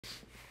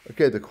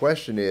Okay, the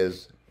question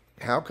is,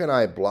 how can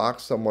I block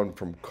someone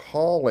from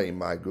calling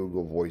my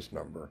Google Voice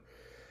number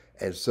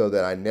and so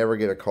that I never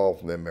get a call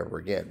from them ever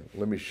again?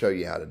 Let me show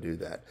you how to do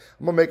that.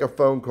 I'm going to make a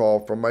phone call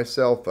from my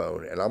cell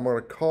phone and I'm going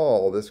to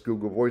call this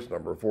Google Voice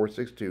number,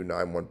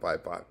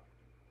 462-9155.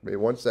 Maybe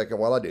 1 second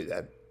while I do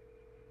that.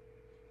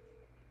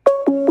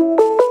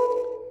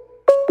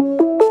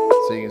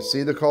 So you can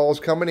see the calls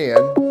coming in.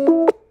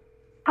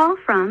 Call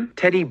from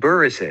Teddy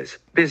Burris's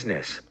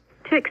business.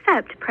 To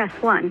accept, press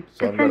 1. So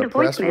To I'm send going a to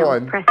press voicemail,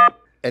 1. press.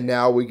 And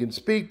now we can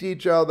speak to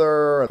each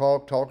other,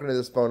 talking to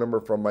this phone number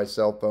from my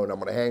cell phone. I'm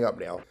going to hang up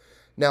now.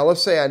 Now,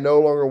 let's say I no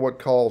longer want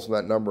calls from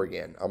that number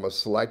again. I'm going to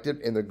select it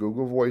in the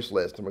Google Voice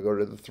list. I'm going to go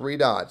to the 3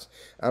 dots,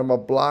 and I'm going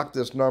to block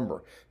this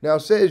number. Now,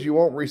 it says you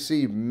won't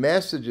receive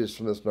messages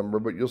from this number,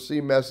 but you'll see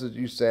messages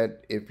you sent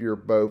if you're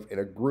both in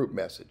a group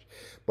message.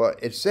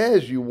 But it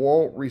says you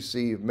won't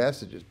receive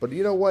messages. But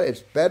you know what?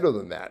 It's better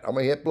than that. I'm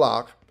going to hit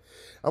block.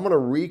 I'm going to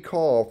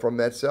recall from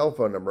that cell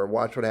phone number and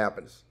watch what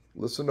happens.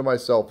 Listen to my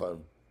cell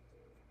phone.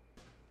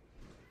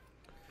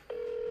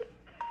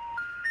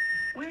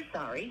 We're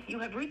sorry. You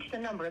have reached a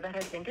number that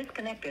has been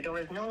disconnected or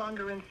is no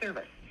longer in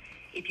service.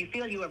 If you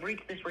feel you have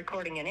reached this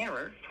recording in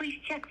error, please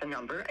check the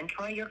number and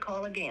try your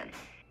call again.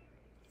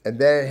 And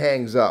then it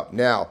hangs up.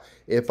 Now,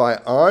 if I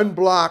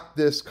unblock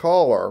this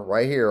caller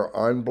right here,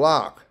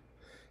 unblock,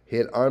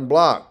 hit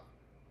unblock.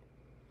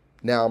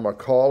 Now I'm going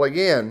to call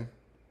again.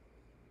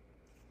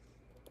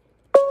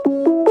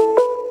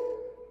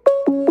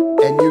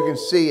 And you can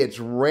see it's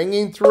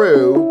ringing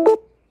through.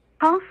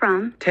 Call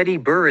from Teddy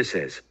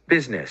Burris's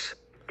business.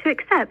 To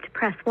accept,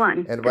 press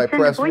 1. And if To I send a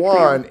press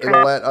voicemail, 1,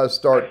 it'll let us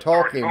start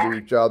talking to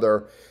each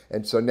other.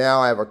 And so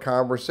now I have a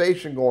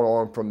conversation going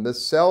on from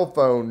this cell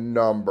phone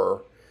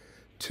number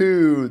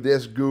to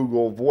this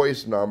Google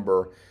Voice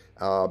number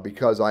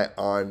because I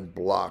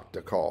unblocked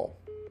the call.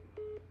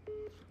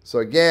 So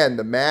again,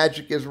 the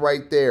magic is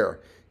right there.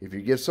 If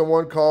you get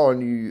someone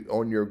calling you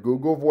on your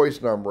Google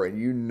Voice number and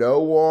you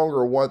no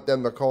longer want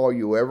them to call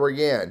you ever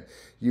again,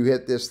 you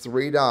hit this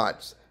 3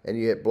 dots and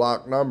you hit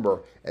block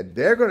number, and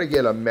they're going to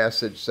get a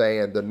message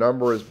saying the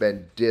number has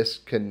been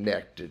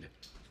disconnected.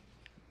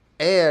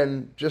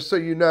 And just so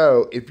you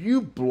know, if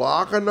you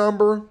block a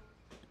number,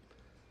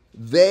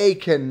 they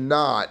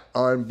cannot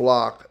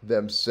unblock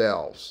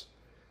themselves.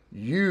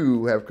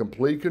 You have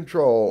complete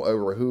control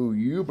over who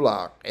you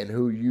block and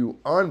who you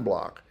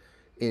unblock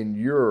in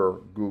your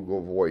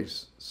Google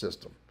Voice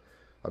system.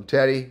 I'm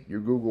Teddy,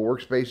 your Google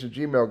Workspace and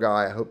Gmail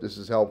guy. I hope this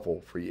is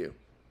helpful for you.